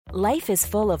Life is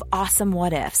full of awesome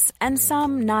what-ifs, and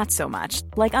some not so much,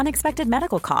 like unexpected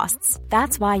medical costs.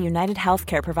 That's why United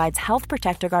Healthcare provides Health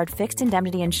Protector Guard fixed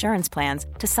indemnity insurance plans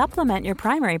to supplement your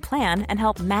primary plan and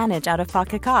help manage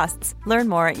out-of-pocket costs. Learn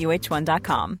more at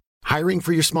uh1.com. Hiring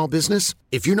for your small business?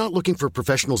 If you're not looking for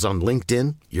professionals on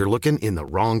LinkedIn, you're looking in the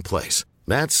wrong place.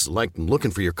 That's like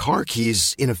looking for your car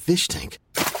keys in a fish tank.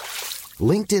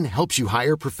 LinkedIn helps you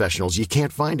hire professionals you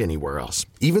can't find anywhere else,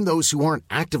 even those who aren't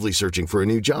actively searching for a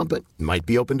new job but might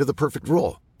be open to the perfect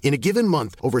role. In a given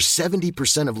month, over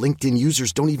 70% of LinkedIn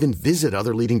users don't even visit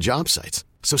other leading job sites.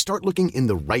 So start looking in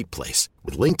the right place.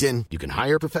 With LinkedIn, you can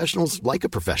hire professionals like a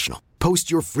professional.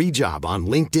 Post your free job on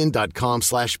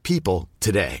linkedin.com/people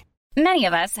today. Many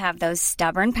of us have those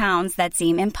stubborn pounds that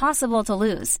seem impossible to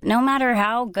lose, no matter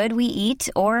how good we eat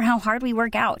or how hard we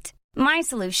work out. My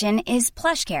solution is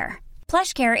PlushCare.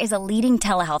 PlushCare is a leading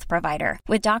telehealth provider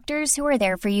with doctors who are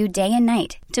there for you day and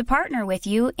night to partner with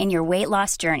you in your weight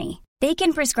loss journey. They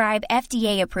can prescribe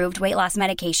FDA-approved weight loss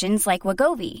medications like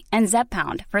Wegovy and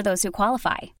Zepbound for those who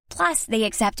qualify. Plus, they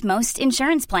accept most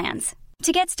insurance plans.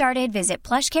 To get started, visit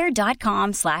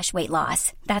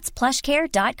plushcare.com/weightloss. That's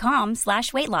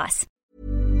plushcare.com/weightloss.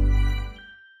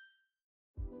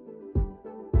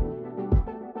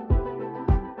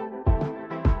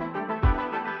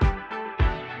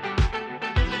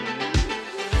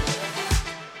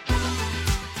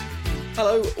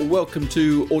 Hello, welcome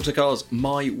to Autocar's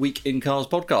My Week in Cars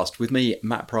podcast with me,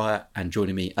 Matt Pryor, and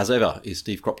joining me as ever is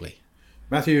Steve Cropley.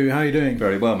 Matthew, how are you doing?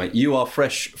 Very well, mate. You are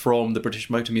fresh from the British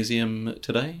Motor Museum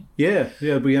today? Yeah,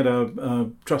 we had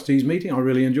a trustees meeting. I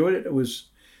really enjoyed it. There's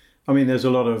a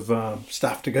lot of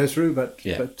stuff to go through,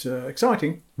 but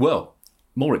exciting. Well,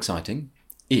 more exciting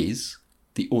is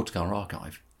the Autocar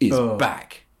archive is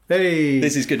back. Hey!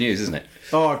 This is good news, isn't it?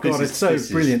 Oh, God, it's so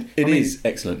brilliant. It is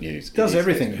excellent news. It does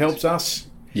everything. Helps us.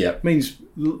 Yeah. Means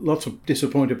lots of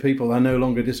disappointed people are no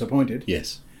longer disappointed.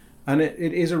 Yes. And it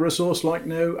is a resource like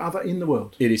no other in the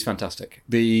world. It is fantastic.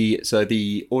 So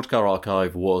the Autocar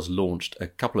archive was launched a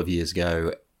couple of years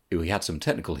ago. We had some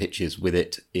technical hitches with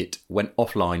it. It went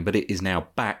offline, but it is now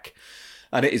back.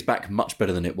 And it is back much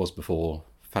better than it was before.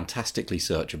 Fantastically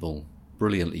searchable,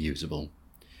 brilliantly usable.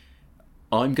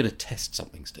 I'm going to test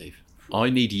something, Steve. I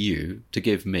need you to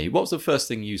give me what's the first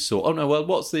thing you saw. Oh no, well,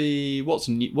 what's new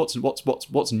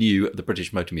at the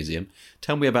British Motor Museum?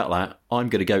 Tell me about that. I'm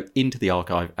going to go into the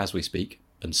archive as we speak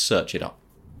and search it up.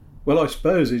 Well, I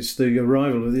suppose it's the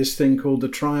arrival of this thing called the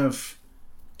Triumph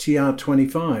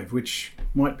TR25, which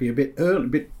might be a bit early, a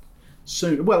bit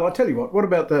soon. Well, I'll tell you what. What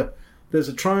about there's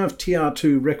a Triumph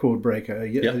TR2 record breaker, a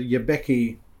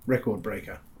Yabeki record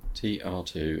breaker.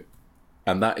 TR2.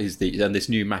 And that is this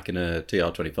new Machina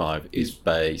TR25 is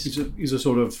based... is a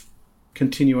sort of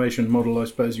continuation model, I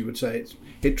suppose you would say.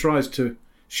 It tries to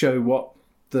show what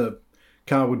the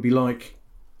car would be like,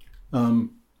 today.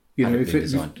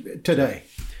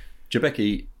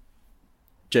 Jabeki,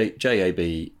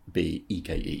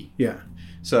 Jabeke. Yeah.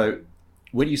 So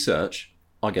when you search,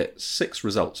 I get 6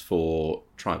 results for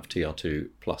Triumph TR2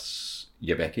 plus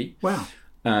Yabeki. Wow.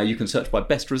 You can search by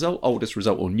best result, oldest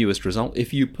result, or newest result.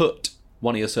 If you put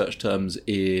one of your search terms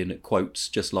in quotes,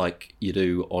 just like you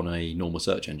do on a normal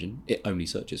search engine, it only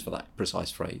searches for that precise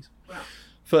phrase. Wow.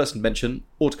 First mention,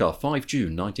 Autocar 5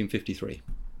 June 1953.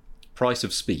 Price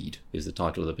of Speed is the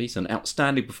title of the piece. An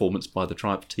outstanding performance by the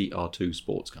Triumph TR2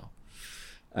 sports car.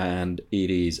 And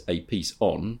it is a piece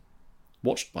on,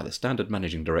 watched by the standard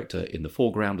managing director in the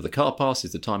foreground of the car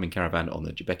passes the timing caravan on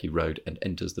the Jabeki Road and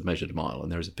enters the measured mile.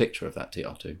 And there is a picture of that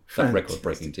TR2, that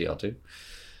record-breaking TR2.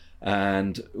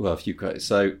 And, well, a few quotes.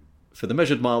 So, for the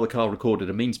measured mile, the car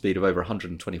recorded a mean speed of over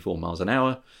 124 miles an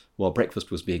hour. While breakfast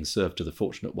was being served to the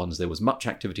fortunate ones, there was much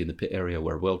activity in the pit area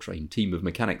where a well-trained team of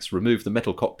mechanics removed the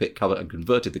metal cockpit cover and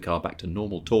converted the car back to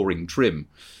normal touring trim.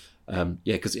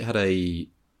 Because it had a...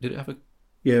 Did it have a...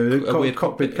 Yeah, a weird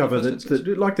cockpit cover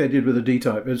that, like they did with the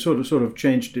D-Type, it sort of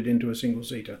changed it into a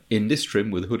single-seater. In this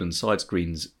trim, with hood and side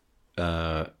screens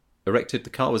erected, the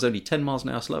car was only 10 miles an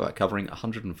hour slower, covering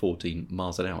 114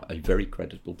 miles an hour. A very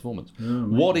creditable performance. Oh,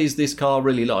 what is this car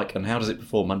really like, and how does it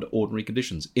perform under ordinary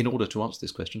conditions? In order to answer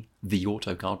this question, the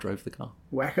Autocar drove the car.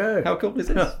 Wacko! How cool is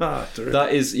this?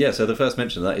 That is, so the first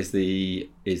mention of that is the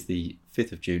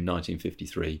 5th of June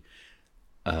 1953.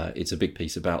 It's a big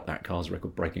piece about that car's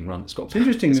record-breaking run. It's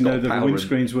interesting to know that the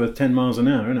windscreen's worth 10 miles an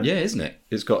hour, isn't it? Yeah, isn't it?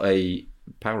 It's got a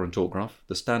power and torque graph.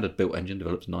 The standard built engine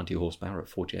develops 90 horsepower at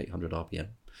 4,800 RPM.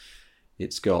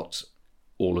 It's got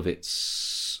all of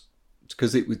its...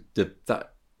 Because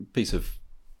that piece of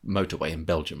motorway in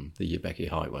Belgium, the Yabeki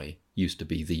Highway, used to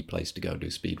be the place to go and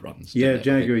do speed runs. Yeah,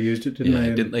 Jaguar used it, didn't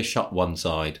they? Didn't they shut one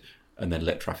side and then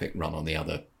let traffic run on the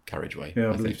other, carriageway. Yeah,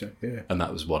 I I believe think. so. Yeah. And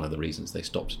that was one of the reasons they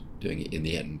stopped doing it in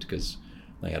the end, because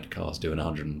they had cars doing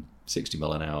 160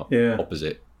 mile an hour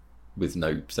opposite, with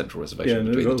no central reservation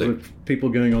between the two. People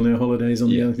going on their holidays on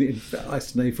the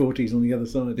ice and A40s on the other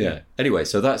side. Yeah. Anyway,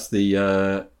 so that's there you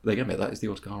go, mate. That is the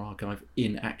Autocar archive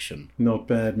in action. Not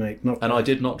bad, mate. Not bad. And I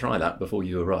did not try that before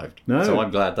you arrived. No. So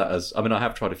I'm glad that has. I mean, I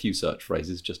have tried a few search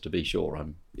phrases just to be sure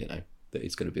that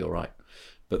it's going to be all right.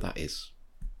 But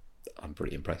I'm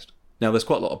pretty impressed. Now, there's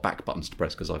quite a lot of back buttons to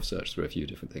press because I've searched through a few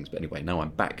different things. But anyway, now I'm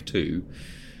back to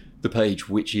the page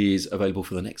which is available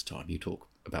for the next time you talk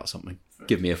about something.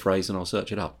 Give me a phrase and I'll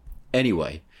search it up.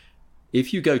 Anyway,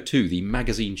 if you go to the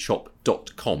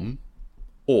magazineshop.com,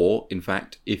 or in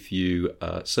fact, if you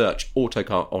search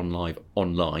Autocar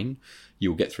online,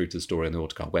 you'll get through to the story on the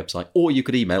Autocar website, or you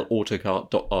could email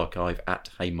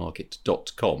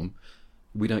autocar.archive@haymarket.com.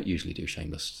 We don't usually do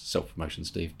shameless self-promotion,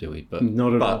 Steve, do we? But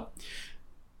not at all.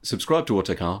 Subscribe to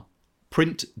Autocar,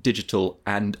 print, digital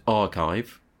and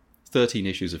archive, 13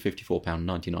 issues of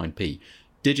 £54.99p.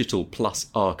 Digital plus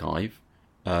archive,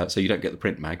 so you don't get the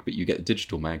print mag, but you get the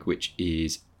digital mag, which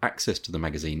is access to the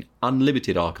magazine,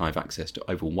 unlimited archive access to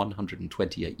over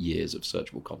 128 years of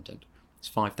searchable content. It's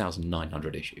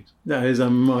 5,900 issues. That is a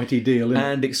mighty deal, isn't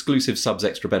it? And exclusive subs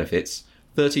extra benefits,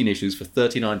 13 issues for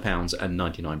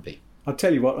 £39.99p. I'll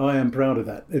tell you what, I am proud of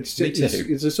that. It's Me too.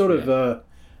 It's a sort of,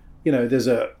 you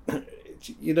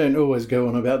don't always go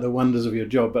on about the wonders of your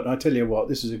job, but I tell you what,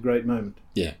 this is a great moment.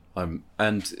 Yeah, and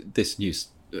this new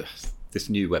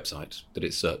website that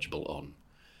it's searchable on,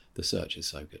 the search is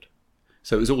so good.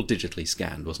 So it was all digitally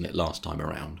scanned, wasn't it, last time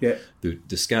around? Yeah.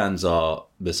 The scans are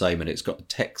the same, and it's got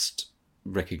text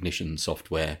recognition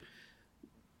software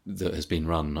that has been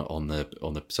run on the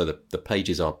so the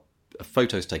pages are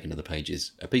photos taken of the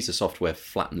pages. A piece of software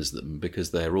flattens them because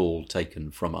they're all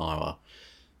taken from our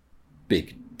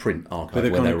big print archive.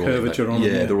 With a kind of curvature on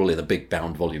them. Yeah, they're all in the big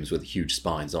bound volumes with huge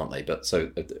spines, aren't they? But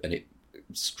and it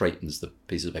straightens the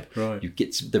pieces of paper. Right. You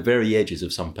get the very edges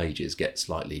of some pages get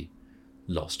slightly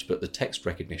lost, but the text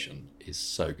recognition is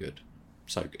so good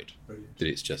Brilliant. that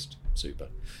it's just super.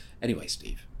 Anyway,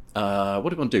 Steve, what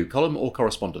do we want to do? Column or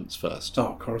correspondence first?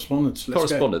 Oh, correspondence. Let's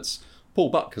Correspondence. Paul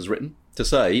Buck has written to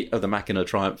say of the Machina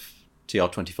Triumph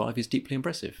TR25 is deeply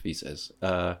impressive. He says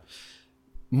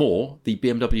more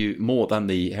than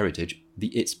the Heritage,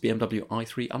 its BMW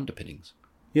i3 underpinnings.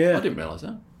 Yeah, I didn't realise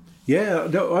that. Yeah,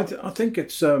 no, I think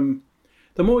it's the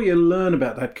more you learn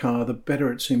about that car, the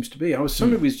better it seems to be.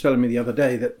 Somebody was telling me the other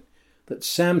day that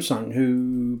Samsung,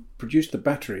 who produced the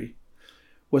battery,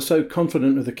 were so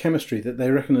confident of the chemistry that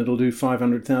they reckon it'll do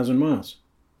 500,000 miles.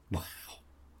 Wow,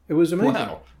 it was amazing.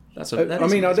 Wow, I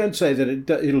don't say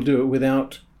that it'll do it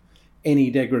without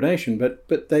any degradation,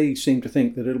 but they seem to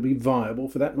think that it'll be viable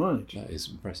for that mileage. That is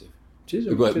impressive. It is.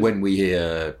 When we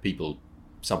hear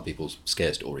some people's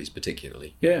scare stories,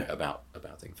 particularly about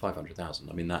things, 500,000.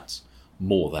 I mean, that's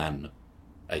more than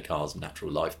a car's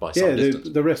natural life by some distance.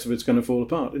 The rest of it's going to fall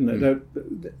apart, isn't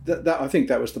it? That I think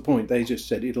that was the point. They just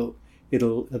said it'll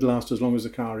last as long as the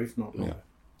car, if not longer. Yeah.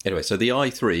 Anyway, so the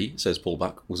i3, says Paul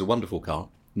Buck, was a wonderful car,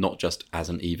 not just as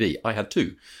an EV. I had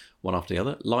two, one after the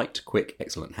other. Light, quick,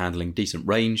 excellent handling, decent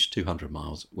range, 200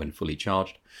 miles when fully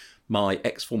charged. My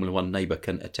ex-Formula One neighbour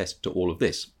can attest to all of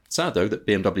this. Sad, though, that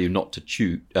BMW not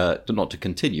to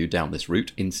continue down this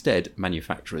route. Instead,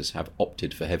 manufacturers have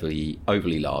opted for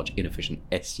overly large, inefficient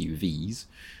SUVs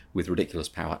with ridiculous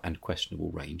power and questionable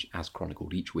range, as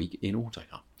chronicled each week in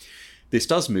Autocar. This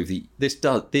does the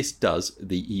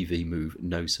EV move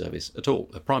no service at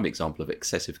all. A prime example of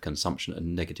excessive consumption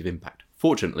and negative impact.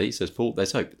 Fortunately, says Paul,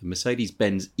 there's hope. The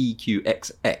Mercedes-Benz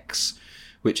EQXX,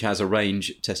 which has a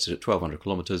range tested at 1,200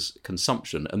 kilometres,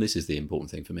 consumption, and this is the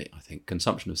important thing for me, I think,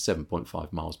 consumption of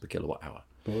 7.5 miles per kilowatt hour.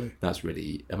 Boy. That's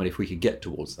really, I mean, if we could get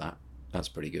towards that, that's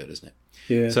pretty good, isn't it?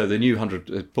 Yeah. So the new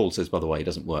 100, Paul says, by the way, it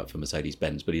doesn't work for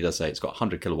Mercedes-Benz, but he does say it's got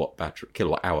 100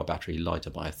 kilowatt hour battery, lighter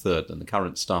by a third than the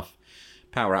current stuff,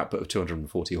 power output of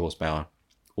 240 horsepower,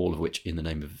 all of which in the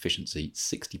name of efficiency,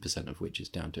 60% of which is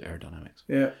down to aerodynamics.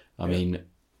 Yeah. I mean,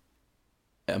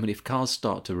 if cars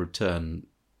start to return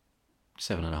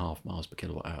 7.5 miles per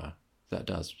kilowatt hour,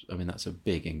 that's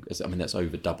that's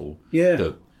over double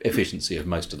the efficiency of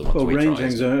most of the ones we try. Well,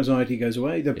 range anxiety goes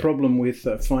away. The problem with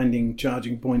finding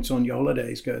charging points on your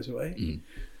holidays goes away. Mm.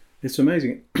 It's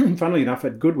amazing. Funnily enough,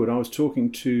 at Goodwood, I was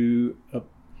talking to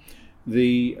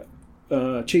the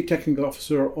chief technical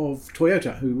officer of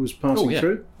Toyota, who was passing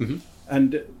through,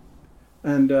 and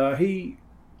he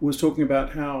was talking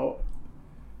about how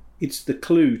it's the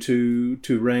clue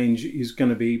to range is going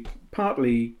to be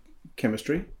partly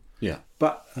chemistry,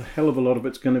 but a hell of a lot of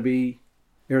it's going to be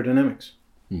aerodynamics.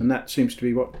 And that seems to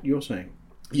be what you're saying.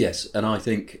 Yes, and I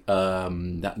think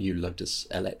that new Lotus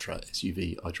Electra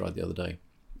SUV I tried the other day,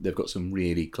 they've got some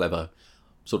really clever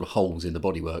sort of holes in the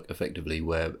bodywork, effectively,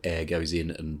 where air goes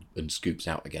in and scoops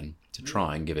out again to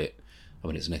try and give it, I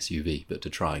mean, it's an SUV, but to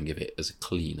try and give it as a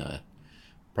cleaner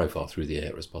profile through the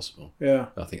air as possible. Yeah.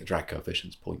 I think the drag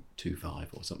coefficient's 0.25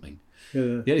 or something.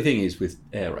 Yeah. The only thing is with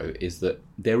aero is that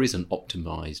there is an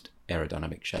optimised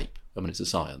aerodynamic shape. I mean, it's a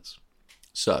science.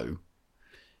 So,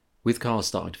 with cars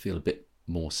starting to feel a bit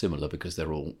more similar because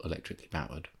they're all electrically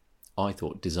powered, I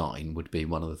thought design would be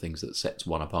one of the things that sets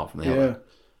one apart from the other.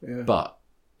 Yeah. But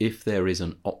if there is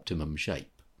an optimum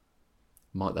shape,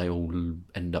 might they all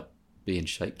end up being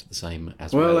shaped the same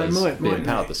as well as being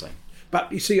powered the same?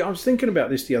 But you see, I was thinking about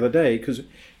this the other day because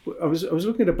I was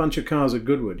looking at a bunch of cars at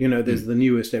Goodwood. You know, there's the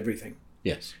newest everything.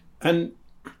 Yes. And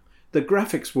the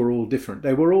graphics were all different.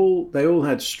 They all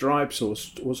had stripes or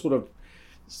sort of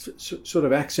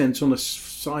accents on the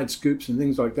side scoops and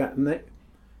things like that. And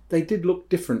they did look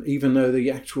different, even though the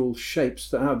actual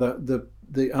shapes,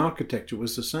 the architecture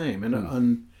was the same.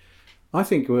 And I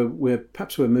think we're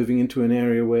moving into an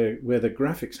area where the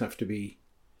graphics have to be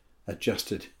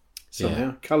adjusted somehow.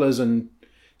 Yeah. Colours and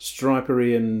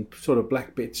stripery and sort of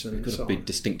black bits and so on. Be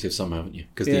distinctive somehow, haven't you?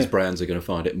 Because Yeah. these brands are going to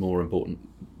find it more important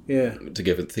to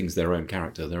give things their own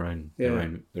character, their own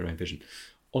vision.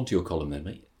 Onto your column then,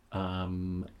 mate.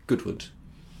 Goodwood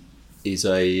is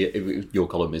your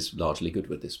column is largely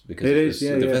Goodwood this because it is,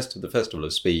 the Festival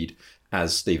of Speed,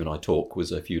 as Steve and I talk,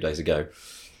 was a few days ago.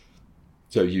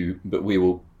 But we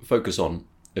will focus on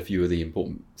a few of the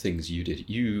important things you did.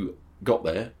 You got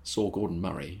there, saw Gordon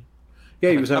Murray. Yeah,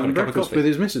 he was having breakfast with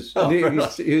his missus. Oh, he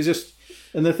was just,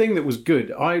 and the thing that was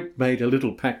good, I made a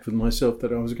little pact with myself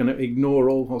that I was going to ignore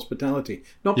all hospitality.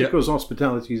 Not because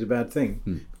hospitality is a bad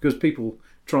thing, because people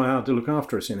try hard to look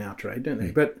after us in our trade, don't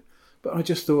they? But I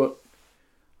just thought,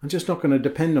 I'm just not going to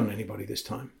depend on anybody this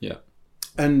time. Yeah.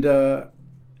 And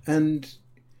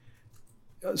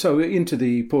so into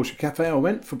the Porsche Cafe I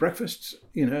went for breakfast,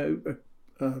 you know,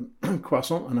 a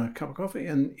croissant and a cup of coffee,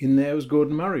 and in there was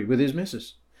Gordon Murray with his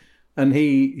missus. And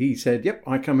he said, "Yep,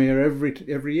 I come here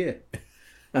every year,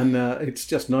 and it's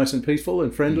just nice and peaceful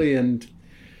and friendly, and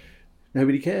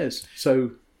nobody cares."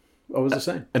 So I was the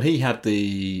same. And he had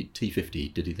the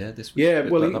T50, did he? This week? Yeah,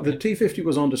 well, the T50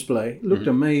 was on display. It looked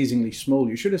amazingly small.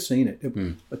 You should have seen it.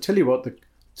 I tell you what, the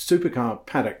supercar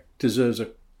paddock deserves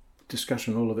a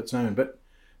discussion all of its own, but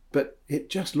it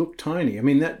just looked tiny. I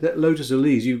mean, that Lotus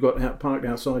Elise you've got parked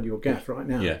outside your gaff right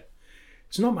now. Yeah,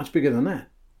 it's not much bigger than that.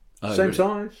 Oh, same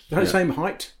really? size, same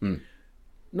height,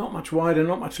 not much wider,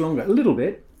 not much longer, a little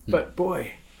bit, but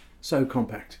boy, so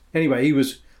compact. Anyway, he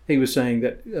was saying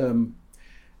that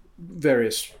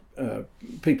various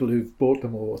people who've bought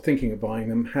them or thinking of buying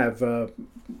them have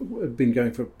been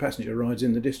going for passenger rides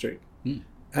in the district,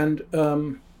 and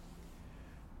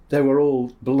they were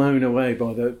all blown away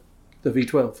by the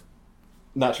V12.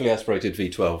 Naturally aspirated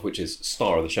V12, which is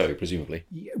star of the show, presumably.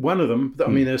 One of them. I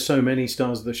mean, there's so many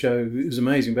stars of the show. It was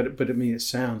amazing, but I mean, it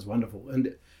sounds wonderful.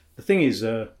 And the thing is,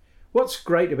 what's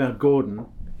great about Gordon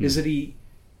is that he,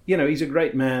 you know, he's a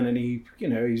great man and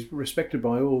he's respected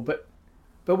by all. But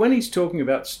when he's talking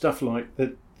about stuff like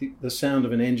the sound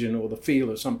of an engine or the feel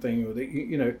of something or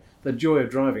the joy of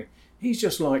driving, he's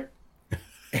just like.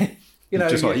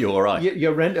 Just like you're all right.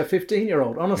 You rent a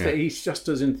 15-year-old. Honestly, he's just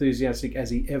as enthusiastic as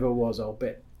he ever was, I'll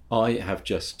bet. I have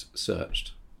just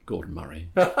searched Gordon Murray,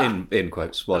 in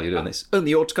quotes, while you're doing this, on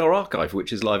the Autocar archive,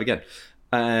 which is live again.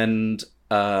 And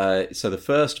so the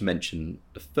first mention,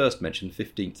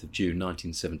 15th of June,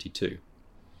 1972.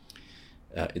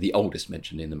 The oldest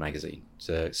mention in the magazine.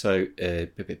 So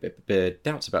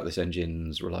doubts about this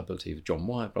engine's reliability of John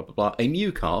Wyatt, blah, blah, blah. A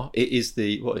new car, it is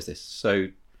what is this? So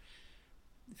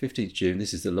 15th June,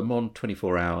 this is the Le Mans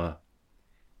 24-hour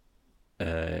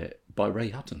by Ray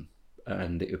Hutton,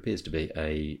 and it appears to be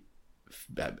a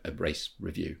race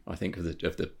review, I think, of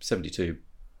the 72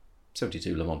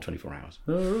 Le Mans 24 hours.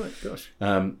 Oh, right, gosh.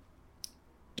 Blah,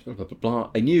 blah, blah, blah.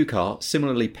 A new car,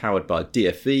 similarly powered by a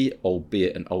DFV,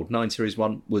 albeit an old 9 Series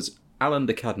one, was Alain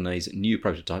de Cadenet's new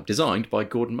prototype, designed by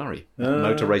Gordon Murray,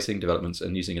 motor racing developments,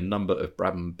 and using a number of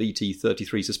Brabham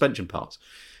BT33 suspension parts.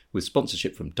 With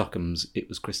sponsorship from Duckham's, it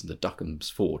was christened the Duckham's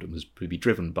Ford and was to be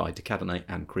driven by de Cadenet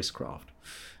and Chris Craft.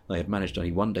 They had managed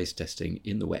only 1 day's testing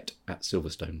in the wet at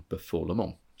Silverstone before Le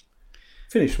Mans.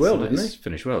 Finished well, didn't they?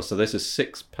 Finished well. So this is a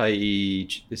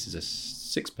 6-page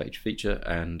feature,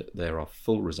 and there are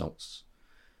full results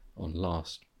on the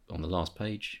last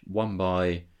page. One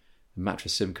by Matra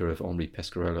Simca of Henri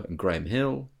Pescarola and Graham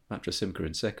Hill, Matra Simca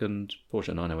in second,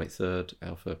 Porsche 908 third,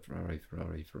 Alfa, Ferrari,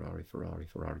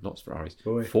 lots of Ferraris.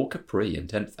 Boy. Ford Capri in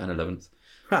 10th and 11th.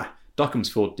 Ha! Duckham's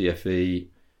Ford DFE,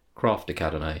 Craft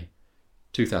Academy,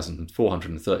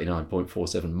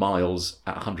 2,439.47 miles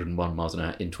at 101 miles an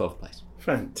hour in 12th place.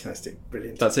 Fantastic.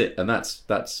 Brilliant. That's it. And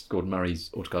that's Gordon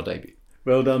Murray's Autocar debut.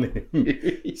 Well done.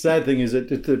 Sad thing is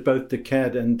that both the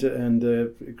CAD and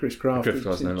Chris Craft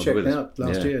no checked out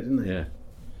last year, didn't they? Yeah.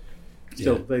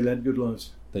 Still, they led good lives.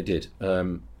 They did.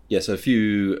 So a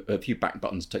few back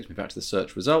buttons takes me back to the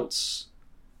search results.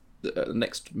 The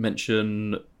next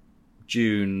mention,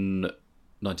 June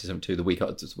 1972, the week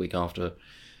after,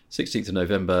 16th of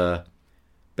November,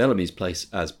 Bellamy's place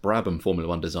as Brabham Formula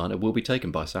One designer will be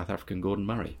taken by South African Gordon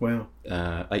Murray. Wow.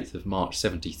 8th of March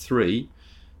 73,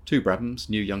 2 Brabhams,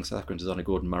 new young South African designer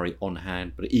Gordon Murray on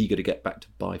hand, but eager to get back to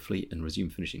Byfleet and resume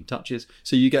finishing touches.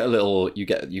 So you get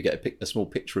a small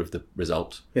picture of the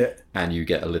result, and you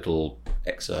get a little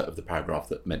excerpt of the paragraph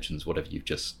that mentions whatever you've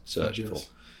just searched for.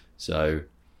 So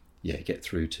you get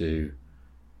through to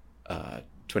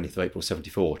 20th of April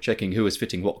 74, checking who is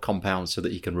fitting what compounds so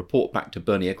that he can report back to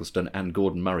Bernie Ecclestone and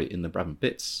Gordon Murray in the Brabham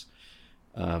pits.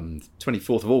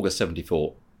 24th of August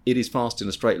 74, it is fast in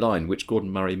a straight line, which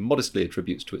Gordon Murray modestly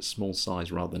attributes to its small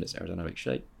size rather than its aerodynamic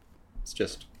shape.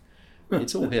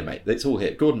 It's all here, mate. It's all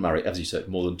here. Gordon Murray, as you said,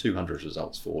 more than 200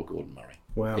 results for Gordon Murray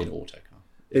in Autocar.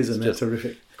 Isn't that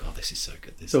terrific? God, this is so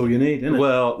good. It's all you need, isn't it?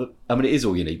 Well, I mean, it is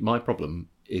all you need. My problem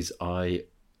is I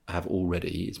have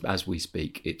already, as we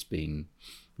speak, it's been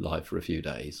live for a few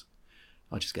days.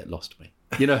 I just get lost, mate.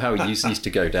 You know how you used to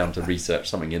go down to research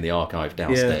something in the archive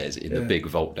downstairs, in the big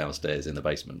vault downstairs in the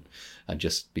basement, and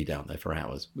just be down there for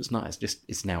hours. It's nice.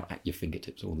 It's now at your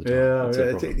fingertips all the time. Yeah,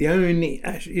 the only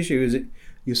issue is that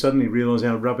you suddenly realise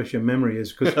how rubbish your memory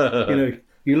is, because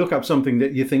you look up something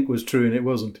that you think was true and it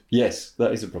wasn't. Yes,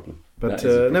 that is a problem. But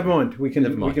never mind. We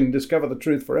can discover the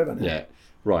truth forever now. Yeah.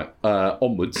 Right.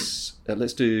 Onwards.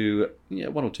 Let's do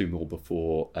one or two more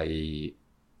before a.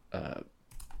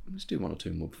 Let's do one or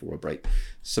two more before a break.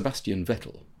 Sebastian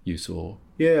Vettel, you saw.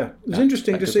 Yeah, it was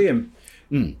interesting to see him.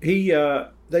 He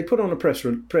they put on a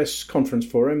press conference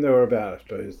for him. There were about, I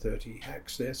suppose, 30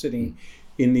 hacks there sitting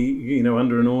in the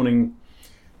under an awning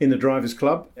in the drivers'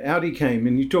 club. Out he came,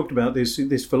 and you talked about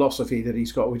this philosophy that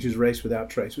he's got, which is race without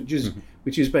trace,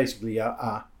 which is basically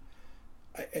a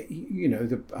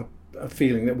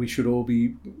feeling that we should all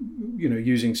be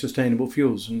using sustainable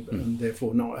fuels and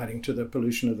therefore not adding to the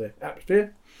pollution of the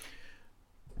atmosphere.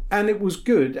 And it was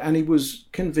good, and he was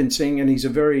convincing, and he's a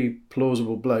very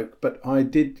plausible bloke. But I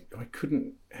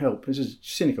couldn't help, this is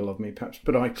cynical of me perhaps,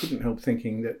 but I couldn't help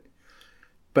thinking that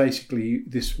basically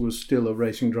this was still a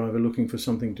racing driver looking for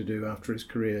something to do after his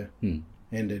career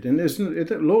ended. And it's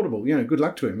laudable, good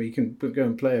luck to him. He can go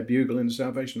and play a bugle in the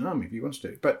Salvation Army if he wants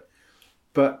to.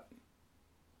 But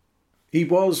he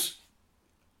was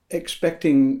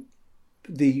expecting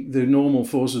the normal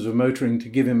forces of motoring to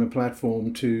give him a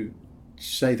platform to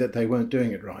say that they weren't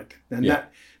doing it right. And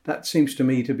that seems to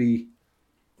me to be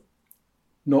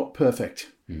not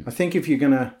perfect. I think if you're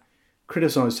going to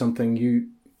criticise something, you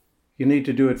need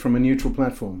to do it from a neutral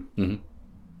platform.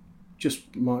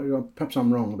 Perhaps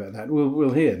I'm wrong about that.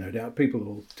 We'll hear, no doubt. People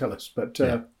will tell us,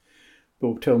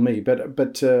 will tell me.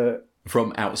 But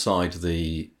from outside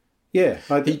the... Yeah.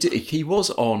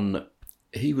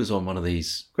 He was on one of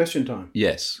these... Question Time.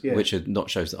 Yes, which are not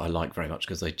shows that I like very much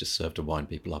because they just serve to wind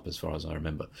people up as far as I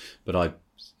remember. But I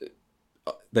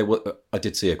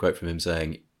did see a quote from him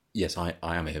saying, yes, I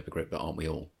am a hypocrite, but aren't we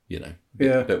all?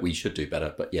 But we should do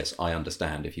better. But yes, I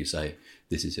understand if you say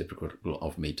this is hypocritical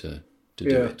of me to do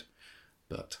it.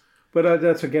 But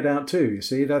that's a get out too. You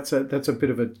see, that's a bit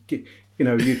of a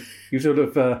you sort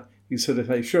of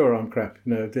say, sure, I'm crap.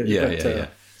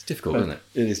 It's difficult, isn't it?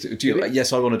 It is.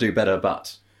 Yes, I want to do better,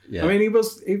 but yeah. I mean, he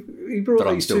brought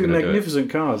these two magnificent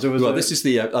cars. This is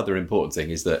the other important thing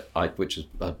is that which is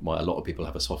why a lot of people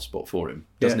have a soft spot for him.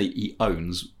 Doesn't he? He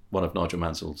owns one of Nigel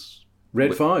Mansell's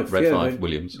Red 5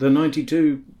 Williams, the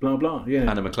 92 blah blah,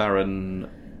 and a McLaren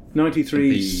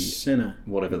 93 MP, Senna,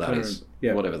 whatever that McLaren, is.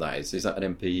 Whatever that is that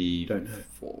an MP? Don't know.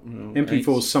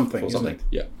 MP4 something, isn't it?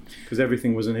 Yeah, because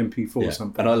everything was an MP4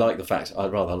 something. And I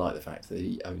rather like the fact that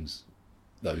he owns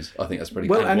those. I think that's pretty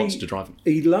cool. And wants to drive them.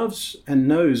 He loves and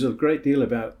knows a great deal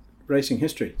about racing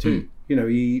history too.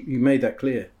 He made that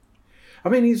clear. I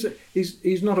mean,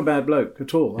 he's not a bad bloke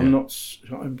at all. I'm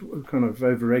kind of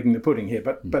over egging the pudding here,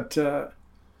 but I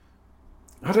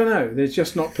don't know. They're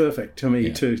just not perfect to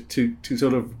me to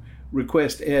sort of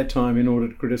request airtime in order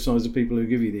to criticise the people who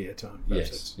give you the airtime.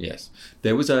 Yes.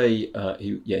 There was he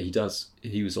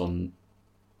was on,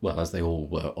 well, as they all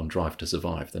were, on Drive to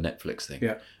Survive, the Netflix thing.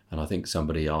 Yeah. And I think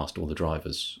somebody asked all the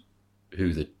drivers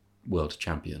who the world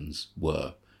champions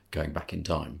were going back in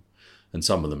time. And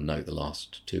some of them know the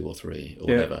last 2 or 3 or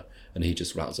whatever. And he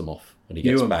just rattles them off. And he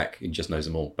gets back, he just knows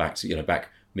them all. Back, back,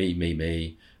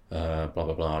 me, blah,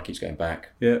 blah, blah, keeps going back.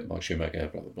 Yeah. Mike Schumacher,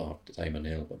 blah, blah, blah, Damon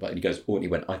Hill, blah, blah. And he goes,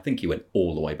 I think he went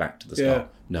all the way back to the start,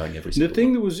 knowing every single The thing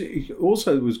one. that was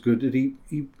also was good that he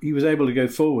was able to go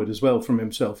forward as well from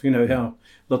himself. You know how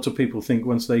lots of people think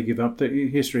once they give up that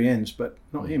history ends, but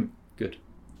not him. Good.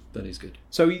 That is good.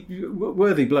 So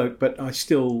worthy bloke, but I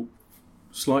still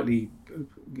slightly,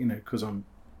 because I'm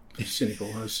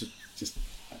cynical. I was just.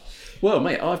 Well,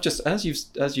 mate, I've just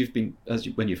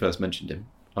when you first mentioned him,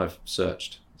 I've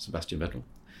searched Sebastian Vettel.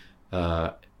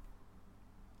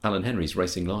 Alan Henry's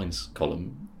Racing Lines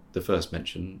column, the first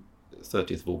mention,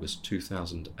 30th of August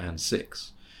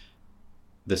 2006.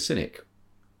 The Cynic.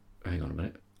 Hang on a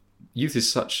minute. Youth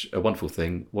is such a wonderful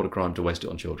thing. What a crime to waste it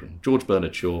on children. George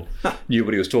Bernard Shaw knew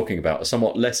what he was talking about. A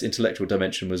somewhat less intellectual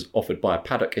dimension was offered by a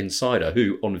paddock insider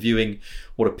who, on viewing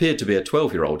what appeared to be a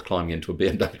 12-year-old climbing into a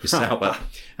BMW Sauber,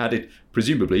 added,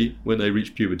 presumably, when they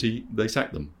reached puberty, they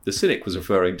sacked them. The Cynic was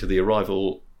referring to the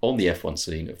arrival on the F1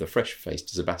 scene of the fresh-faced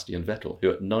Sebastian Vettel, who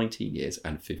at 19 years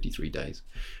and 53 days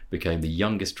became the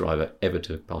youngest driver ever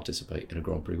to participate in a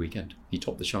Grand Prix weekend. He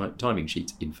topped the timing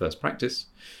sheet in first practice,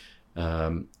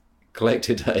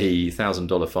 collected a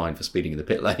 $1,000 fine for speeding in the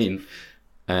pit lane,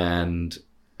 and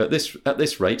at this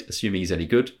rate, assuming he's any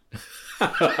good,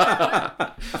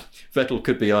 Vettel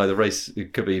could be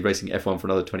racing F1 for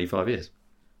another 25 years.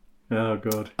 Oh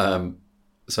God. But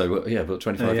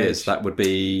 25 years. That would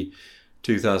be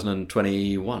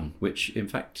 2021, which in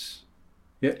fact,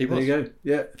 yeah, he was. There you go.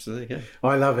 Yeah, so there you go.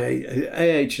 I love AH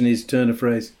and his turn of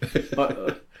phrase.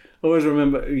 I always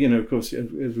remember, of course,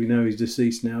 as we know, he's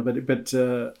deceased now, but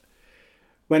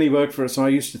when he worked for us, I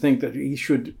used to think that he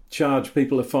should charge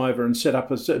people a $5 and set up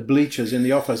bleachers in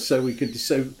the office so he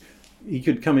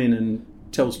could come in and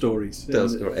tell stories.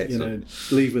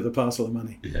 Leave with a parcel of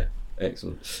money. Yeah,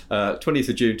 excellent. 20th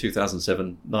of June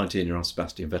 2007, 19-year-old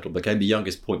Sebastian Vettel became the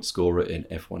youngest point scorer in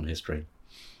F1 history.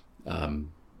 There's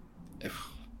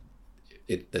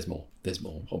more,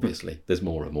 obviously. There's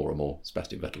more and more and more.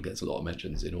 Sebastian Vettel gets a lot of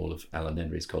mentions in all of Alan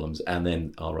Henry's columns and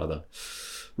then our other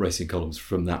racing columns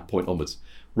from that point onwards.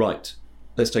 Right,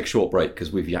 let's take a short break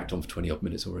because we've yacked on for 20-odd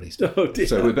minutes already. Oh, dear.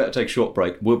 So we better take a short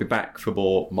break. We'll be back for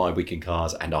more My Week in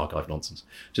Cars and archive nonsense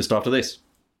just after this.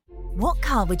 What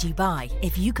car would you buy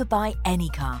if you could buy any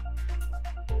car?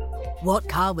 What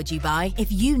car would you buy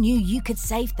if you knew you could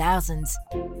save thousands?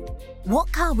 What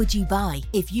car would you buy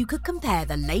if you could compare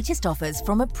the latest offers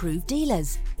from approved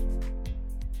dealers?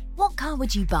 What car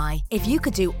would you buy if you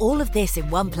could do all of this in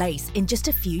one place in just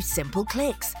a few simple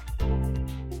clicks?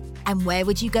 And where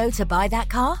would you go to buy that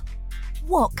car?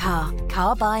 What Car?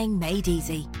 Car buying made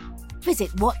easy.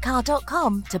 Visit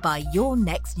whatcar.com to buy your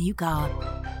next new car.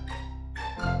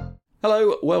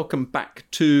 Hello, welcome back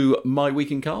to My Week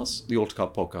in Cars, the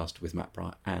Autocar podcast with Matt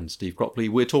Pryor and Steve Cropley.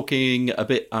 We're talking a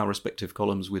bit our respective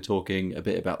columns. We're talking a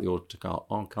bit about the Autocar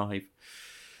archive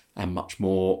and much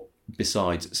more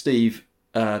besides. Steve,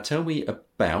 tell me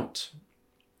about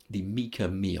the Mika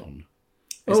Mion.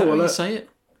 Is that how you say it?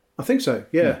 I think so,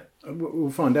 yeah. We'll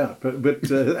find out,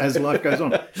 but as life goes on.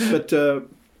 But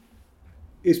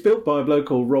it's built by a bloke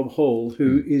called Rob Hall,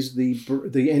 who is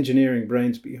the engineering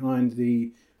brains behind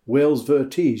the Wells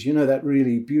Vertige. You know, that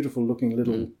really beautiful looking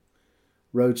little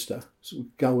roadster, sort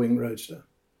of gull-wing roadster.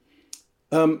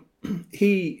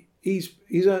 He's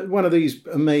one of these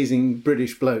amazing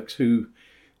British blokes who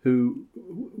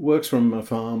works from a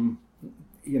farm,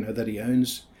 that he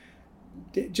owns.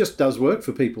 Just does work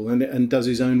for people and does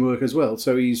his own work as well.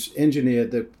 So he's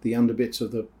engineered the underbits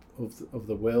of the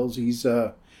Wells.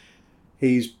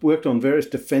 He's worked on various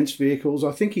defence vehicles.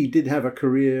 I think he did have a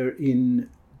career in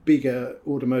bigger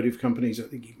automotive companies. I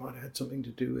think he might have had something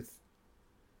to do with,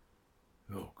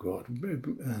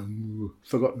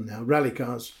 forgotten now, rally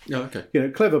cars. Oh, okay.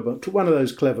 Clever, but one of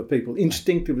those clever people,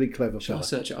 instinctively clever. Shall I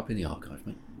search it up in the archive,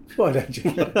 mate? Why don't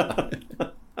you?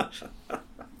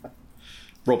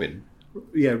 Robin.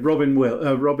 Yeah, Robin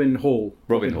Hall.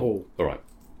 Robin Hall. All right.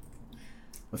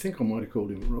 I think I might have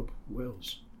called him Rob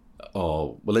Wells.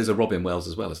 Oh, well, there's a Robin Wells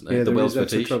as well, isn't there? Yeah, the Wells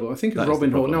that's the trouble. I think of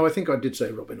Robin Hall. No, I think I did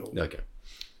say Robin Hall. Okay.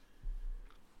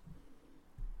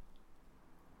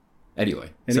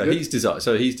 Anyway, he's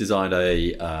designed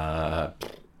a.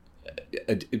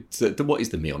 What is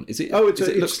the Mion? Is it? Oh, it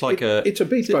looks like a. It's a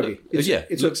beach buggy.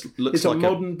 It looks it's like a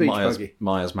modern beach buggy.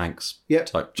 Myers Manx. Yeah,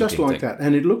 type just like thing. that,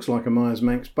 and it looks like a Myers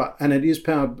Manx, and it is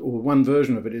powered, or one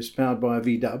version of it is powered by a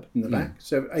V-dub in the back,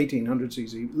 so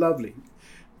 1800cc, lovely,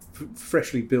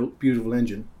 freshly built, beautiful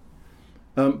engine.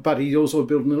 But he also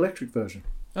built an electric version.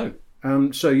 Oh.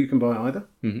 So you can buy either.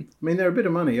 Mm-hmm. I mean, they're a bit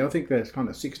of money. I think they're kind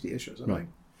of 60-ish or something. Right.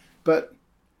 But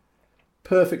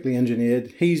perfectly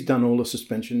engineered. He's done all the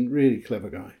suspension. Really clever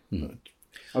guy. Mm.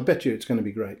 I bet you it's going to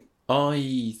be great.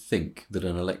 I think that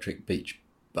an electric beach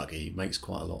buggy makes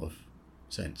quite a lot of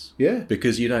sense. Yeah.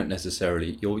 Because you don't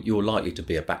necessarily... You're likely to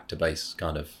be a back-to-base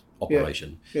kind of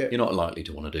operation. Yeah. You're not likely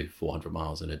to want to do 400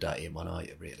 miles in a day in one, are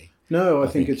you, really? No, I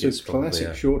think it's a probably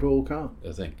classic short-haul car.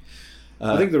 I think.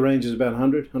 I think the range is about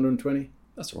 100, 120.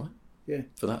 That's all right. Yeah.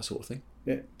 For that sort of thing.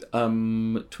 Yeah.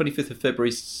 25th of February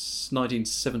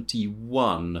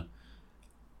 1971,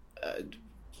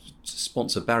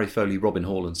 sponsor Barry Foley, Robin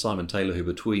Hall and Simon Taylor, who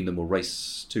between them will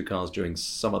race two cars during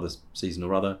some other season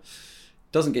or other.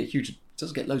 Doesn't get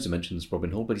loads of mentions,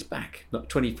 Robin Hall, but he's back.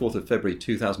 24th of February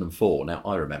 2004. Now,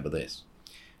 I remember this.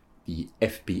 The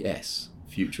FBS,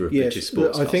 Future of British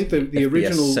Sports I think the FBS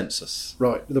original census.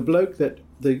 Right, the bloke that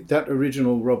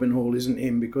original Robin Hall isn't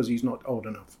him because he's not old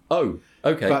enough. Oh,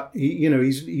 okay. But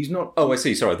he's not. Oh, I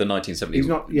see. Sorry, the 1970s. He's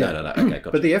not. Yeah. No. Okay,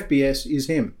 gotcha. But the FBS is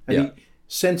him, and Yeah.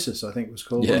 Census, I think it was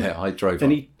called. Yeah, I drove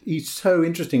and on. he's so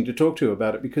interesting to talk to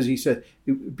about it because he said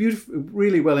beautiful,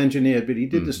 really well engineered, but he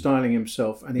did the styling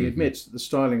himself, and he admits that the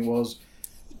styling was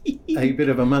a bit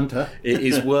of a munter. It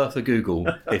is worth a Google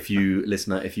if you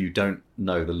don't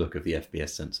know the look of the FBS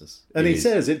census. And he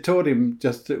says it taught him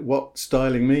just what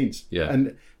styling means,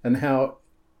 and how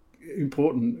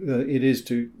important it is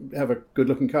to have a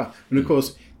good-looking car. And of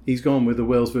course, he's gone with the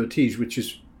Wells Vertige, which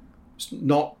is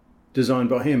not designed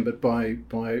by him, but by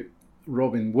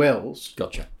Robin Wells.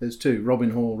 Gotcha. There's two: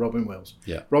 Robin Hall, Robin Wells.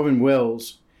 Yeah. Robin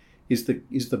Wells is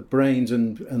the brains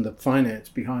and the finance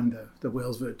behind the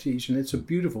Wells Vertige, and it's a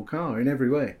beautiful car in every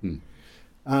way.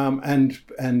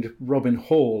 And Robin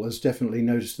Hall has definitely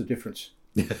noticed the difference.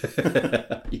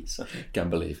 Yes, can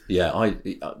believe. Yeah,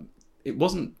 it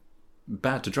wasn't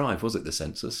bad to drive, was it? The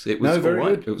census. It was very all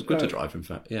right. good. It was good to drive. In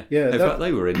fact, yeah. Yeah, In fact,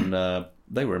 they were in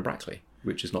Brackley,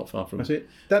 which is not far from. That's it.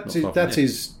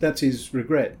 That's his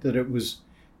regret, that it was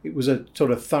a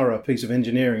sort of thorough piece of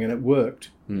engineering and it worked.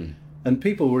 And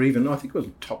people were even, I think it was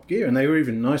Top Gear, and they were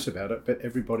even nice about it, but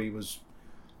everybody was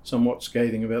somewhat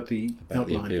scathing about the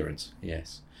outline. The appearance.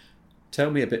 Yes.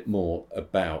 Tell me a bit more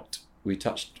about. We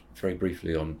touched very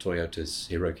briefly on Toyota's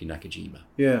Hiroki Nakajima.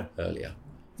 Earlier.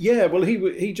 Yeah, well,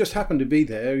 he just happened to be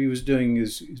there. He was doing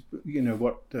his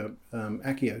what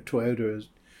Akio Toyota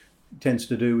tends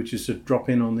to do, which is to drop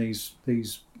in on these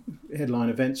headline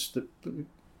events that,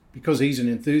 because he's an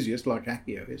enthusiast like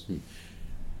Akio is.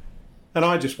 And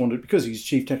I just wanted, because he's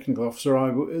chief technical officer,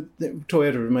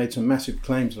 Toyota have made some massive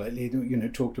claims lately.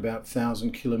 Talked about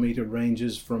 1,000-kilometre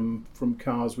ranges from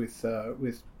cars with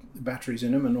batteries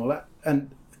in them and all that.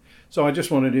 And so I just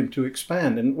wanted him to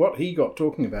expand. And what he got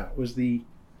talking about was the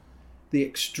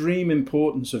extreme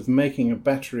importance of making a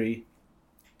battery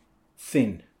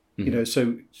thin.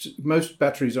 So most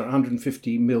batteries are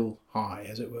 150 mil high,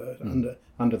 as it were,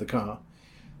 under the car.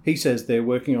 He says they're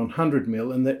working on 100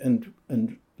 mil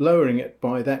and lowering it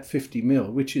by that 50 mil,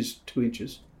 which is 2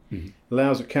 inches,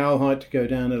 allows a cowl height to go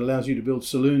down. It allows you to build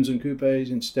saloons and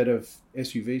coupes instead of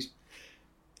SUVs.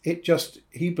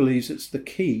 He believes it's the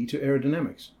key to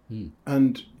aerodynamics.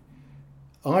 And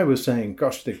I was saying,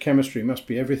 gosh, the chemistry must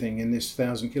be everything in this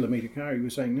 1,000-kilometre car. He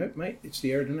was saying, no, mate, it's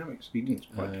the aerodynamics. He didn't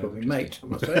quite call me mate, I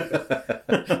must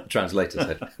say. Translator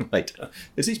said, mate.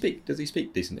 Does he speak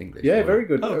decent English? Yeah, very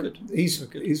good. Oh, good. He's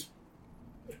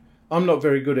I'm not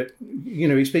very good at,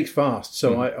 he speaks fast,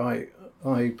 so I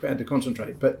had to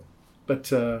concentrate. But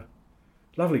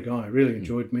lovely guy. Really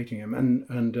enjoyed meeting him,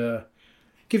 and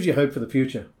gives you hope for the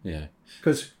future. Yeah,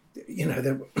 because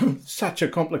they're such a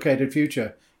complicated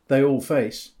future they all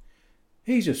face.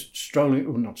 He's just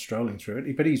not strolling through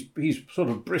it, but he's sort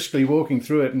of briskly walking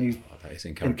through it, and he's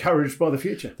encouraged by the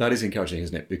future. That is encouraging,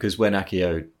 isn't it? Because when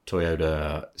Akio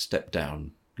Toyoda stepped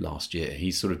down last year, he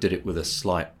sort of did it with a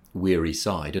slight weary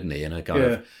sigh, didn't he? And a kind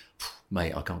of,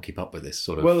 mate, I can't keep up with this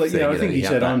sort of thing. I think he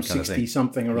said, I'm 60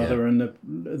 something or other, and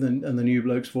the new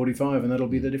bloke's 45, and that'll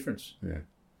be the difference. Yeah.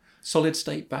 Solid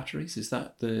state batteries, is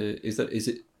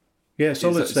it? Yeah,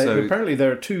 solid state. So, apparently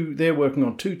they're working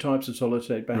on two types of solid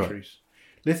state batteries. Right.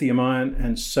 Lithium ion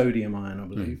and sodium ion, I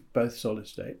believe, both solid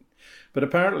state. But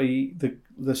apparently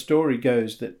the story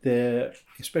goes that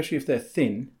especially if they're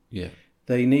thin,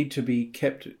 they need to be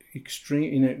kept in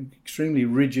extremely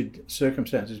rigid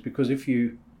circumstances because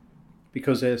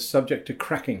they're subject to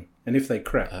cracking, and if they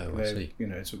crack,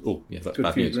 it's a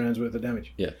good few grand's worth of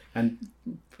damage. Yeah, and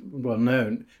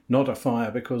no, not a fire,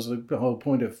 because the whole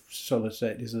point of solid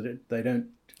state is that they don't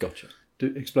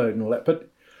explode and all that.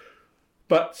 But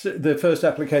But the first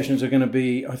applications are going to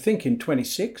be, I think, in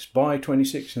 26, by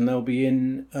 26, and they'll be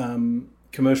in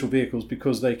commercial vehicles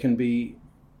because they can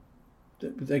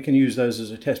use those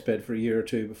as a test bed for a year or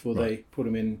two before they put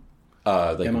them in.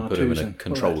 They can put them in a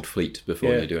controlled fleet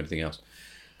before they do anything else.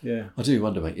 Yeah, I do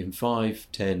wonder, mate, in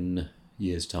 5-10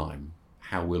 years' time,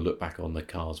 how we'll look back on the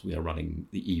cars we are running,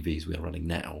 the EVs we are running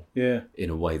now, in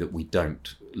a way that we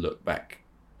don't look back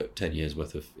at 10 years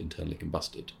worth of internally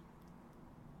combusted.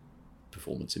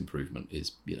 Performance improvement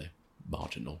is,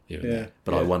 marginal here and there.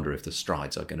 But I wonder if the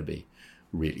strides are going to be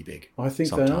really big. I think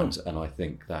sometimes, they are. and I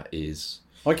think that is.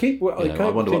 I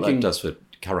wonder what that does for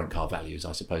current car values.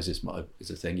 I suppose is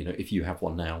a thing. If you have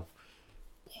one now,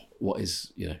 what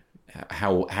is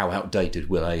how outdated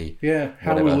will a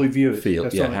how will we view it? Feel?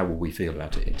 How will we feel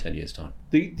about it in 10 years' time?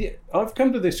 I've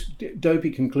come to this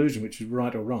dopey conclusion, which is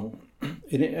right or wrong,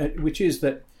 which is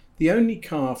that the only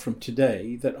car from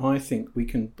today that I think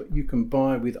you can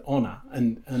buy with honour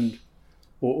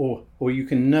or you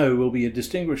can know will be a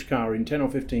distinguished car in 10 or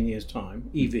 15 years'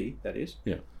 time, EV that is,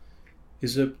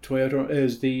 is the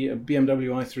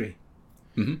BMW i3.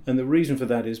 Mm-hmm. And the reason for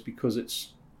that is because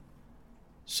it's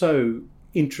so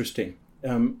interesting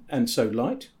and so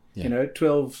light,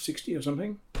 1260 or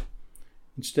something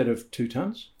instead of 2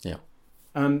 tons. Yeah.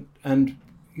 And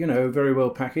very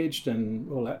well packaged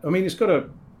and all that. I mean, it's got a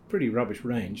pretty rubbish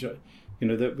range.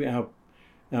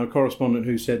 Our correspondent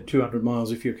who said 200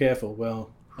 miles if you're careful.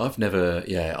 Well, I've never.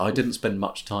 I didn't spend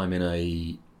much time in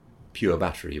a pure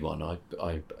battery one.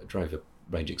 I drove a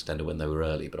range extender when they were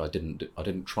early, but I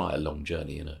didn't try a long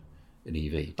journey in an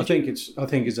EV. I think it's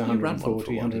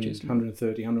 140,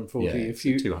 130, 140. Yeah, if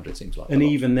you 200 seems like. And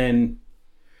even then,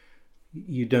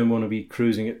 you don't want to be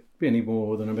cruising at any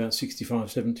more than about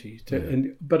 65,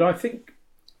 70. But I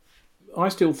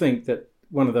still think that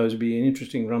one of those would be an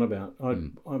interesting runabout.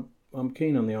 I'm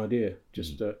keen on the idea.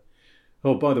 Just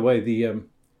by the way, the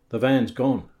van's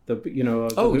gone. Your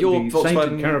the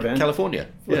Volkswagen caravan, California.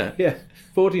 Yeah,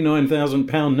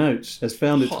 £49,000 notes has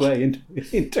found its way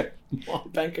into my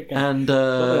bank account.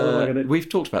 And we've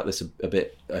talked about this a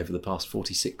bit over the past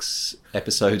 46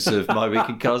 episodes of My Week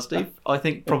in Cars, Steve. I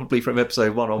think probably from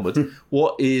episode 1 onwards.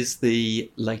 What is the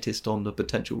latest on the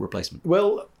potential replacement?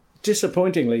 Well,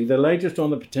 disappointingly, the latest on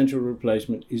the potential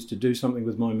replacement is to do something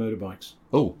with my motorbikes.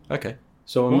 Oh, okay.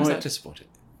 So why is that disappointing?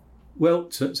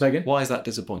 Well, say again? Why is that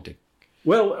disappointing?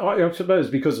 Well, I suppose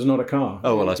because it's not a car.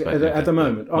 Oh, well, I suppose. At the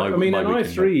moment. An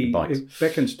i3 it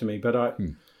beckons to me, but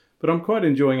I'm quite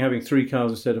enjoying having 3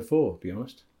 cars instead of 4, to be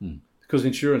honest. Because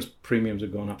insurance premiums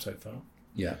have gone up so far.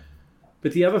 Yeah.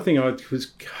 But the other thing I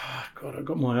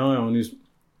got my eye on is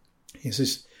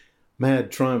this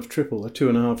mad Triumph Triple, a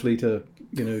 2.5 litre,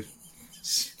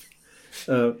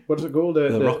 what is it called?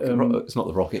 It's not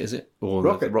the Rocket, is it? Or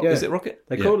Rocket, Is it Rocket?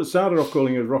 They started off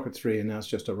calling it Rocket 3, and now it's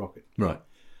just a Rocket. Right.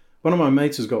 One of my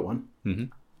mates has got one. Mm-hmm.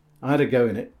 I had a go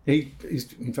in it.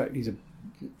 He's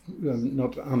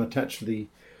not unattached to the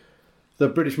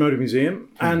British Motor Museum,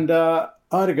 and I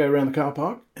had to go around the car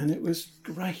park, and it was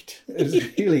great. It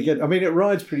was really good. I mean, it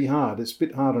rides pretty hard. It's a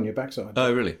bit hard on your backside.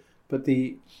 Oh, really? But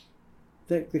the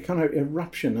kind of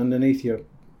eruption underneath your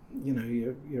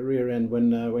rear end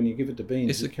when you give it the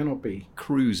beans, it cannot be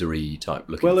cruisery type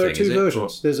looking. Well, there are thing, two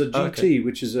versions. There's a GT,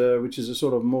 which is a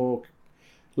sort of more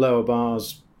lower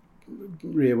bars,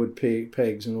 rearward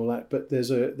pegs and all that. But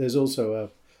there's also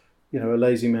a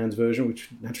lazy man's version, which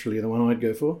naturally the one I'd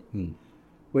go for.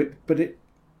 But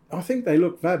I think they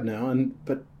look fab now,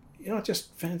 but I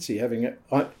just fancy having it.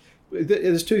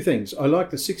 There's 2 things. I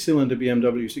like the 6-cylinder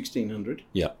BMW 1600.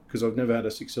 Yeah. Because I've never had a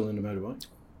 6-cylinder motorbike.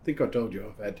 I think I told you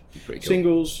I've had cool.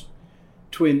 Singles,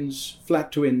 twins,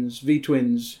 flat twins,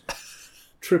 V-twins,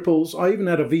 triples. I even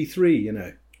had a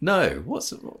V3, No, what's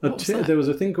that? There was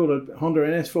a thing called a Honda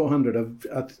NS400,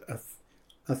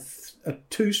 a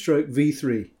 2-stroke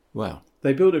V3. Wow.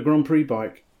 They built a Grand Prix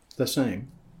bike the same.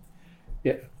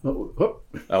 Yeah. Oh,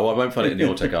 I won't find it in the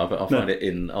Autocar, but I'll find it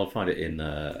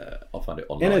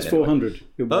online. NS400.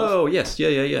 Oh yes,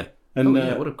 yeah. And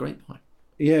what a great bike.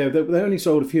 Yeah, they only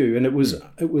sold a few, and it was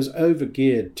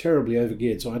overgeared, terribly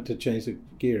overgeared, so I had to change the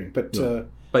gearing. But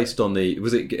based on it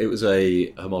was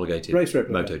a homologated race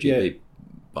replica, MotoGP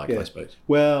bike, I suppose.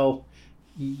 Well,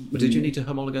 but did you need to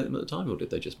homologate them at the time, or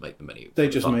did they just make them anyway? They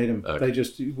just made them. Okay. They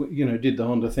just did the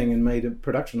Honda thing and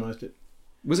productionized it.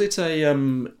 Was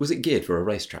it geared for a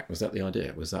racetrack? Was that the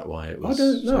idea? Was that why it was? I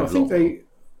don't know. I think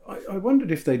I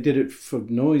wondered if they did it for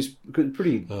noise, because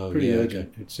pretty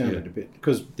urgent. Okay. It sounded a bit,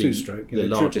 because 2-stroke. The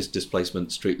largest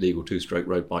displacement street legal 2-stroke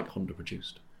road bike Honda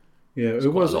produced. Yeah,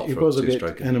 it was a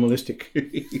bit animalistic.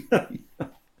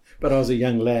 But I was a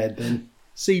young lad then.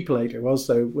 C plate it was,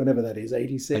 so whenever that is,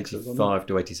 86 or something. 85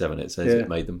 to 87 it says it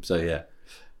made them, so yeah.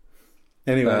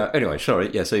 Anyway, sorry,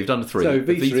 yeah, so you've done 3. So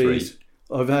the V3s,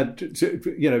 I've had,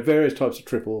 various types of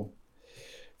triple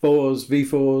 4s,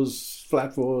 V4s,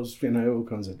 flat 4s, all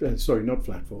kinds of... sorry, not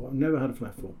flat 4. I've never had a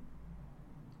flat 4.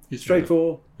 Straight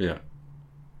 4. Yeah.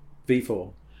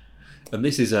 V4. And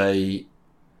this is a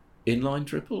inline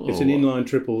triple? It's an inline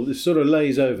triple. It sort of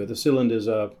lays over. The cylinders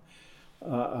are...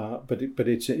 but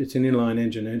it's an inline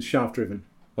engine and it's shaft driven.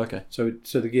 Okay. So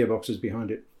the gearbox is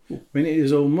behind it. I mean, it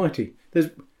is almighty.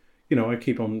 There's, I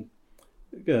keep on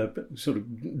sort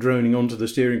of droning onto the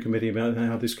steering committee about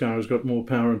how this car has got more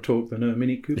power and torque than a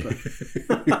Mini Cooper.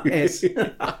 Yes.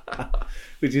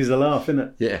 Which is a laugh, isn't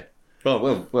it? Yeah.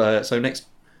 Well, so next...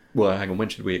 Well, hang on, when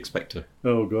should we expect to...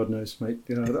 Oh, God knows, mate.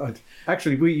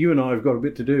 Actually, you and I have got a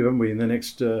bit to do, haven't we, in the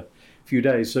next few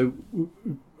days. So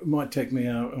it might take me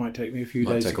a few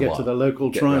days to get to the local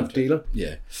Triumph dealer.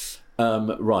 Yeah.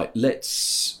 Right,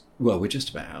 we're just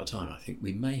about out of time, I think.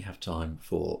 We may have time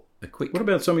for a quick... What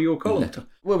about some of your column? Letter.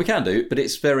 Well, we can do, but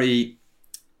it's very...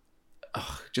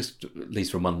 just leads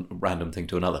from one random thing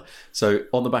to another. So,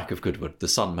 on the back of Goodwood, the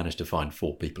Sun managed to find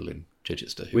 4 people in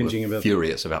Chichester who were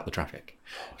furious about the traffic,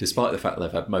 despite the fact that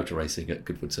they've had motor racing at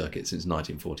Goodwood Circuit since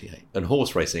 1948 and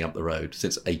horse racing up the road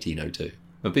since 1802.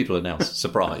 And people are now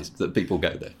surprised that people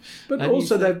go there. But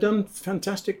also they've done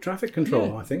fantastic traffic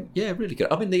control, I think. Yeah, really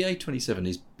good. I mean, the A27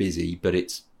 is busy, but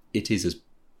it's as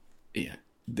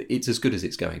good as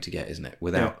it's going to get, isn't it?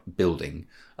 Without building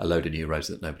a load of new roads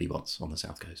that nobody wants on the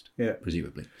south coast,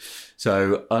 presumably.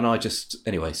 So,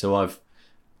 so I've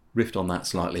riffed on that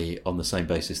slightly on the same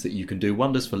basis that you can do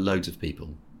wonders for loads of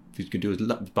people. You can do,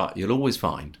 but you'll always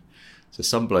find. So,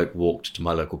 some bloke walked to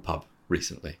my local pub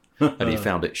recently, and he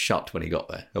found it shut when he got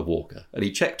there. A walker, and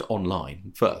he checked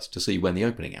online first to see when the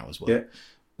opening hours were. Yeah.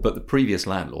 But the previous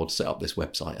landlord set up this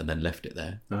website and then left it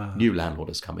there. New landlord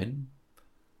has come in.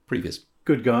 Previous.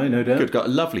 Good guy, no doubt. Good guy,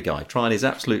 lovely guy, trying his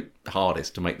absolute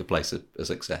hardest to make the place a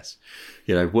success.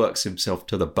 Works himself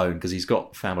to the bone because he's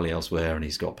got family elsewhere and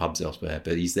he's got pubs elsewhere,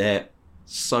 but he's there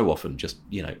so often, just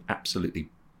absolutely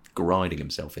grinding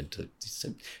himself into.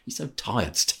 He's so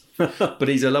tired still, but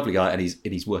he's a lovely guy and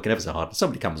he's working ever so hard.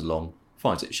 Somebody comes along,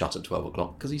 finds it shut at 12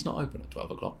 o'clock because he's not open at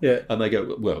 12 o'clock. Yeah, and they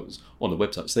go, well, it was on the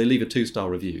website, so they leave a 2-star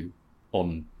review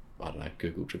on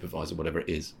Google, TripAdvisor, whatever it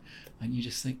is, and you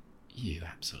just think, you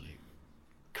absolute.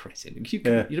 You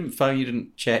didn't phone, you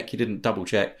didn't check, you didn't double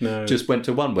check. No. Just went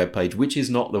to one web page, which is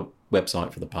not the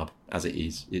website for the pub as it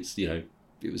is. It's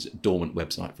it was a dormant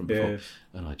website from before,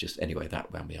 and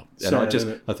that wound me up. And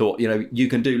I thought you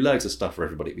can do loads of stuff for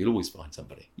everybody. You'll always find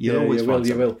somebody. You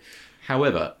will.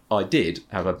 However, I did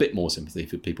have a bit more sympathy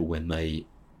for people when they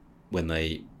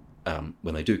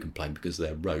do complain because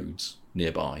their roads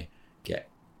nearby get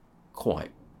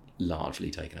quite largely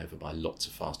taken over by lots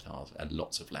of fast cars and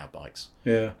lots of loud bikes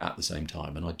at the same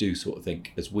time. And I do sort of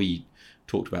think, as we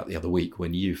talked about the other week,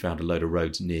 when you found a load of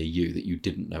roads near you that you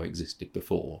didn't know existed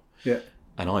before,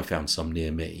 and I found some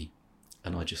near me,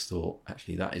 and I just thought,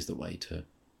 actually, that is the way to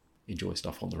enjoy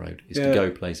stuff on the road, is to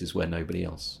go places where nobody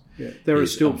else there are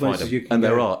still places you can and go.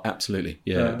 there are, absolutely.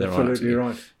 Yeah, there are absolutely.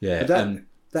 Right. Yeah, but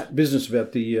that business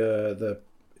about the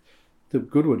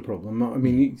Goodwood problem, I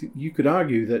mean, you could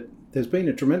argue that there's been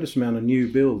a tremendous amount of new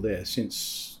build there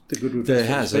since the Goodwood. There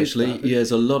has actually. Yeah,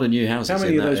 there's a lot of new houses. How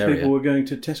many of those area. people were going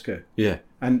to Tesco? Yeah,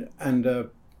 and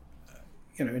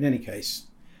in any case,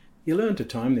 you learn to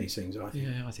time these things. I think.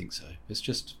 Yeah, I think so. It's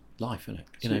just life, isn't it?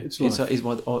 It's life. It's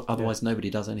why, otherwise nobody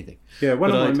does anything. Yeah,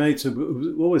 one of my mates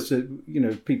always said,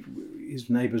 people, his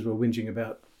neighbours were whinging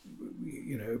about,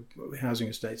 housing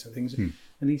estates and things,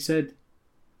 and he said,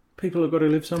 people have got to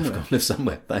live somewhere. They've got to live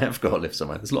somewhere. They have got to live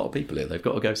somewhere. There's a lot of people here. They've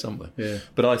got to go somewhere. Yeah.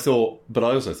 But I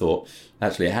also thought,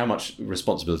 actually, how much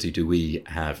responsibility do we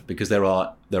have? Because there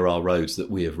are roads that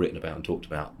we have written about and talked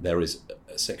about. There is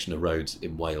a section of roads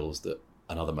in Wales that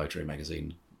another motoring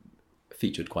magazine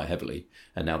featured quite heavily,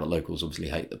 and now the locals obviously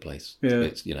hate the place. Yeah.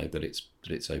 It's that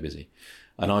it's so busy.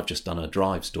 And I've just done a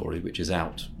drive story, which is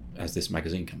out as this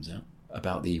magazine comes out,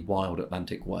 about the Wild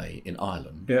Atlantic Way in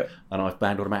Ireland. Yeah. And I've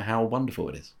bandied about how wonderful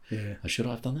it is. Yeah. Should I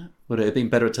have done that? Would it have been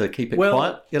better to keep it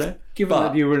quiet? Given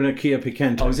that you were in a Kia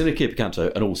Picanto. I was in a Kia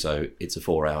Picanto, and also it's a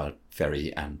 4-hour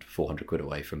ferry and 400 quid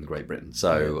away from the Great Britain.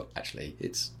 So actually,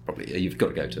 it's probably, you've got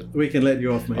to go to. We can let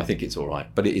you off, mate. I think it's all right,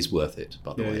 but it is worth it.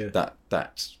 By the way,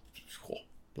 that's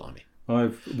blimey.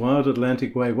 Wild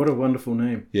Atlantic Way. What a wonderful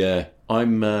name. Yeah,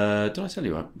 I'm. Did I tell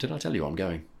you I'm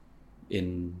going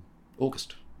in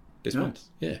August? this month.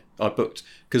 Yeah, I booked,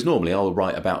 because normally I'll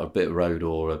write about a bit of road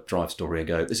or a drive story and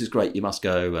go, this is great, you must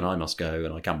go, and I must go,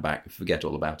 and I come back and forget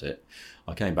all about it.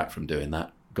 I came back from doing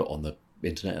that, got on the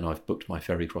internet, and I've booked my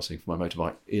ferry crossing for my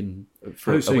motorbike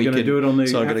for a week. You're going to do it on the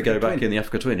So I'm going to go Africa back Twin? in the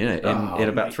Africa Twin, in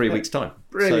about 3 weeks' time.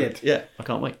 Brilliant. So, yeah, I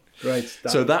can't wait. Great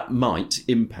stuff. So that might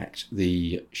impact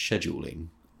the scheduling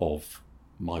of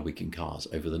My Week in Cars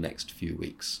over the next few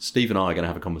weeks. Steve and I are going to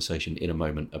have a conversation in a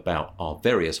moment about our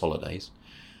various holidays.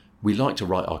 We like to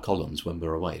write our columns when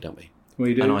we're away, don't we?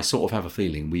 We do. And I sort of have a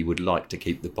feeling we would like to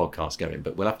keep the podcast going,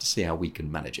 but we'll have to see how we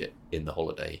can manage it in the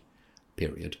holiday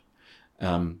period.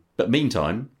 But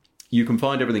meantime, you can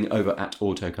find everything over at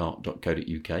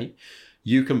autocar.co.uk.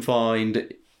 You can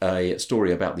find a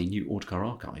story about the new Autocar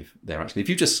archive there, actually. If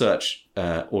you just search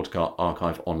Autocar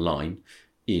archive online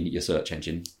in your search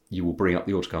engine, you will bring up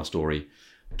the Autocar story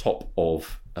top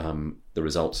of the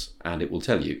results, and it will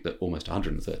tell you that almost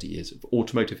 130 years of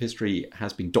automotive history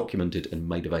has been documented and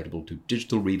made available to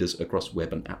digital readers across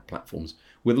web and app platforms.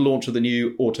 With the launch of the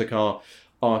new Autocar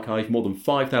archive, more than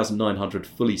 5,900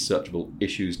 fully searchable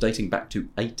issues dating back to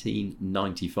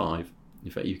 1895.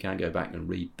 In fact, you can go back and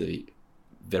read the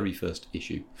very first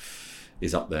issue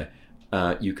is up there.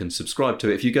 You can subscribe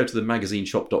to it. If you go to the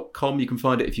magazineshop.com, you can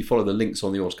find it. If you follow the links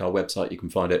on the Autocar website, you can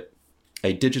find it.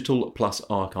 A digital plus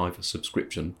archive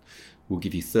subscription will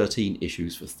give you 13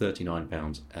 issues for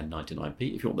 £39.99.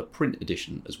 If you want the print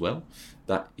edition as well,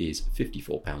 that is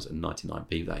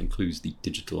 £54.99. That includes the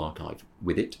digital archive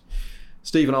with it.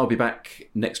 Steve and I will be back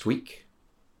next week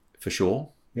for sure.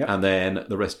 Yep. And then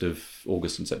the rest of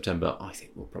August and September, I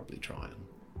think we'll probably try and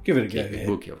give it a go.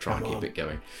 We'll try and keep it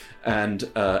going. And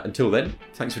until then,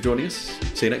 thanks for joining us.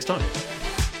 See you next time.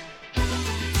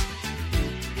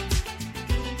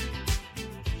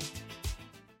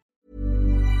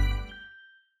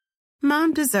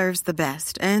 Mom deserves the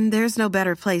best, and there's no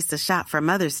better place to shop for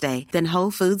Mother's Day than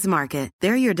Whole Foods Market.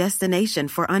 They're your destination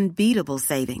for unbeatable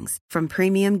savings, from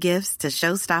premium gifts to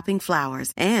show-stopping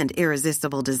flowers and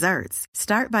irresistible desserts.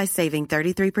 Start by saving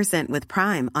 33% with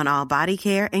Prime on all body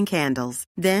care and candles.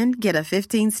 Then get a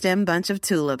 15-stem bunch of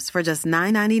tulips for just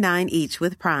 $9.99 each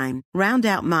with Prime. Round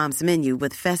out Mom's menu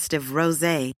with festive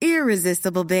rosé,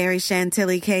 irresistible berry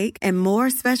chantilly cake, and more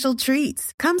special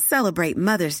treats. Come celebrate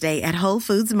Mother's Day at Whole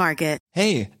Foods Market.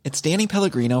 Hey, it's Danny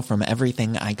Pellegrino from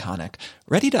Everything Iconic.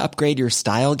 Ready to upgrade your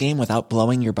style game without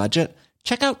blowing your budget?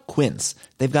 Check out Quince.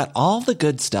 They've got all the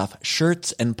good stuff,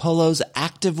 shirts and polos,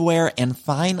 activewear, and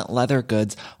fine leather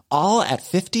goods, all at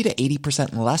 50 to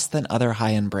 80% less than other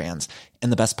high-end brands.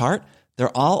 And the best part?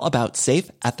 They're all about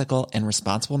safe, ethical, and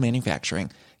responsible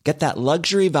manufacturing. Get that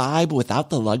luxury vibe without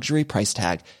the luxury price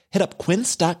tag. Hit up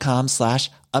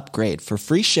quince.com/upgrade for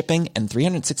free shipping and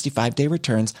 365-day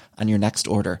returns on your next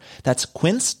order. That's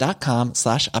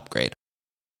quince.com/upgrade.